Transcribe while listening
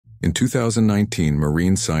In 2019,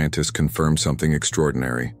 marine scientists confirmed something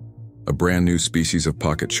extraordinary. A brand new species of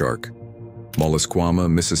pocket shark, Mollisquama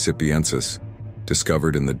mississippiensis,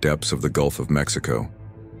 discovered in the depths of the Gulf of Mexico.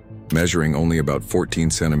 Measuring only about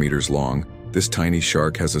 14 centimeters long, this tiny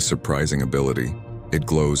shark has a surprising ability. It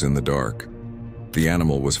glows in the dark. The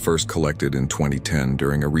animal was first collected in 2010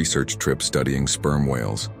 during a research trip studying sperm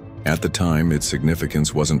whales. At the time, its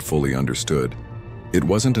significance wasn't fully understood. It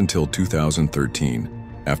wasn't until 2013,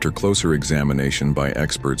 after closer examination by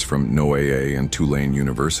experts from NOAA and Tulane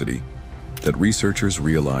University, that researchers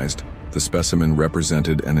realized the specimen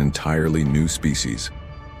represented an entirely new species.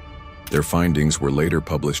 Their findings were later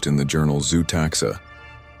published in the journal Zootaxa.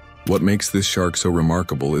 What makes this shark so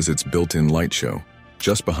remarkable is its built-in light show.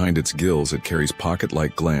 Just behind its gills, it carries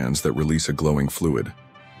pocket-like glands that release a glowing fluid.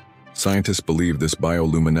 Scientists believe this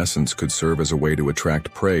bioluminescence could serve as a way to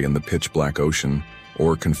attract prey in the pitch-black ocean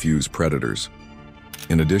or confuse predators.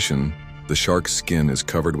 In addition, the shark's skin is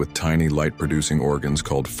covered with tiny light-producing organs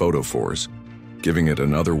called photophores, giving it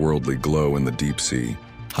an otherworldly glow in the deep sea.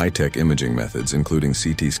 High-tech imaging methods, including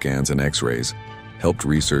CT scans and X-rays, helped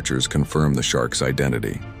researchers confirm the shark's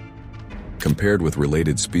identity. Compared with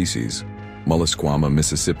related species, Mollisquama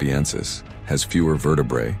mississippiensis has fewer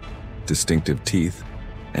vertebrae, distinctive teeth,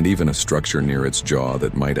 and even a structure near its jaw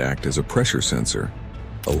that might act as a pressure sensor,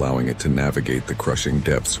 allowing it to navigate the crushing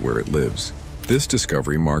depths where it lives. This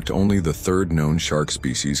discovery marked only the third known shark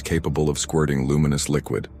species capable of squirting luminous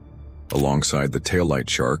liquid, alongside the taillight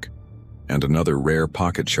shark and another rare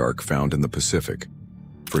pocket shark found in the Pacific.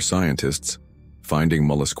 For scientists, finding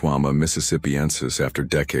Mollisquama mississippiensis after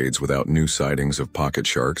decades without new sightings of pocket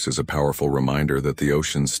sharks is a powerful reminder that the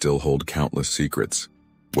oceans still hold countless secrets,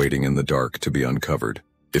 waiting in the dark to be uncovered.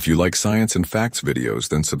 If you like science and facts videos,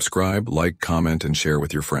 then subscribe, like, comment, and share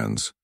with your friends.